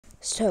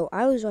So,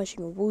 I was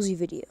watching a Wulzy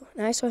video,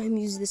 and I saw him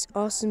use this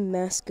awesome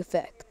mask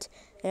effect,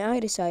 and I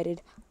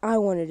decided I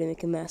wanted to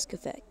make a mask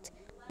effect.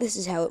 This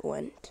is how it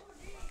went.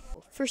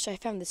 First, I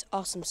found this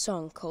awesome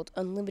song called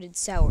Unlimited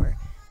Sour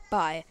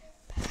by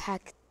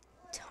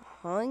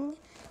Pactong.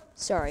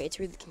 Sorry, it's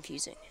really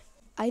confusing.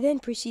 I then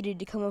proceeded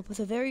to come up with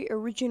a very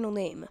original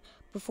name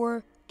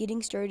before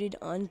getting started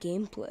on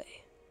gameplay.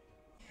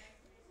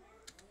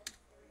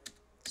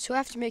 So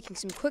after making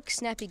some quick,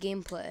 snappy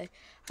gameplay,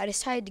 I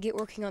decided to get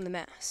working on the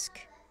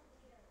mask.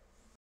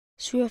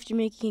 So after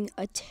making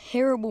a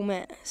terrible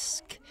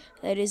mask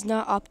that is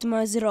not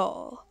optimized at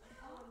all,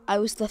 I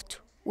was left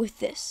with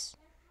this.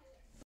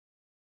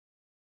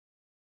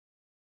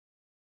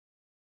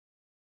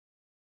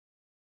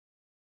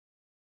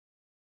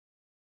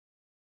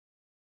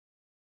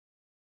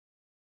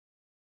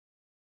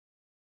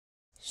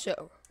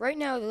 So, right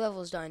now the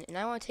level is done, and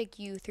I want to take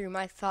you through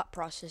my thought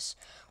process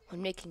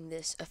when making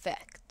this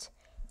effect.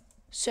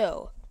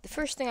 So, the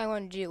first thing I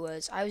wanted to do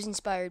was, I was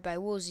inspired by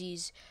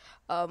Wulzy's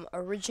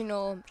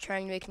original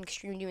trying to make an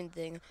extreme demon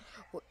thing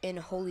in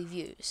Holy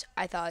Views.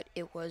 I thought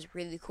it was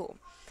really cool.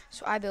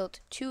 So I built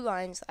two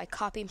lines that I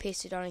copy and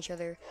pasted on each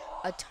other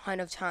a ton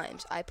of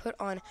times. I put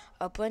on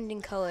a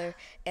blending color,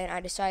 and I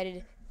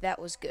decided that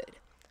was good.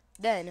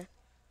 Then,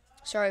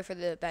 sorry for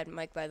the bad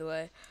mic by the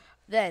way,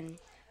 then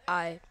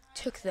I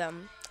took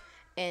them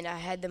and I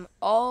had them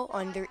all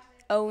on their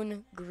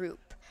own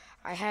group.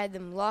 I had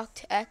them locked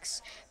to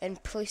X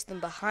and placed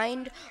them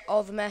behind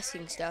all the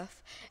masking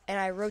stuff, and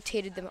I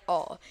rotated them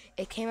all.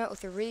 It came out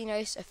with a really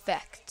nice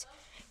effect,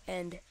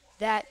 and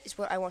that is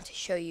what I want to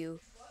show you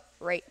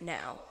right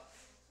now.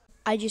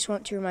 I just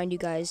want to remind you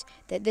guys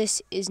that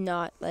this is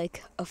not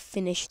like a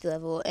finished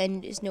level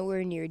and is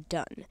nowhere near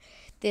done.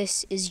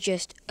 This is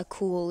just a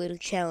cool little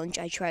challenge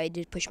I tried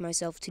to push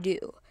myself to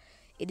do.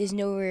 It is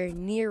nowhere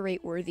near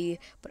rate-worthy,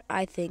 but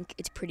I think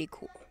it's pretty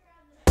cool.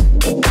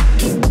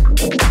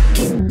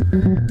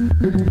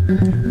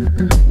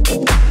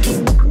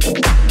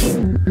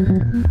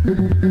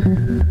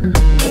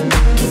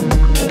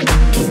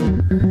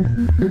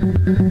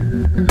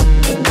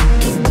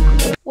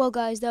 Well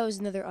guys, that was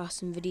another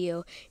awesome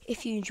video.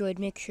 If you enjoyed,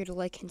 make sure to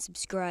like and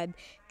subscribe.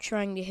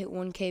 Trying to hit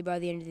 1K by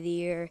the end of the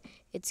year.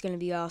 It's going to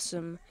be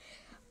awesome.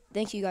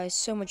 Thank you guys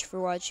so much for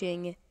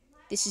watching.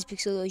 This is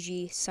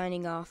Pixology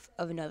signing off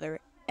of another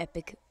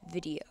epic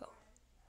video.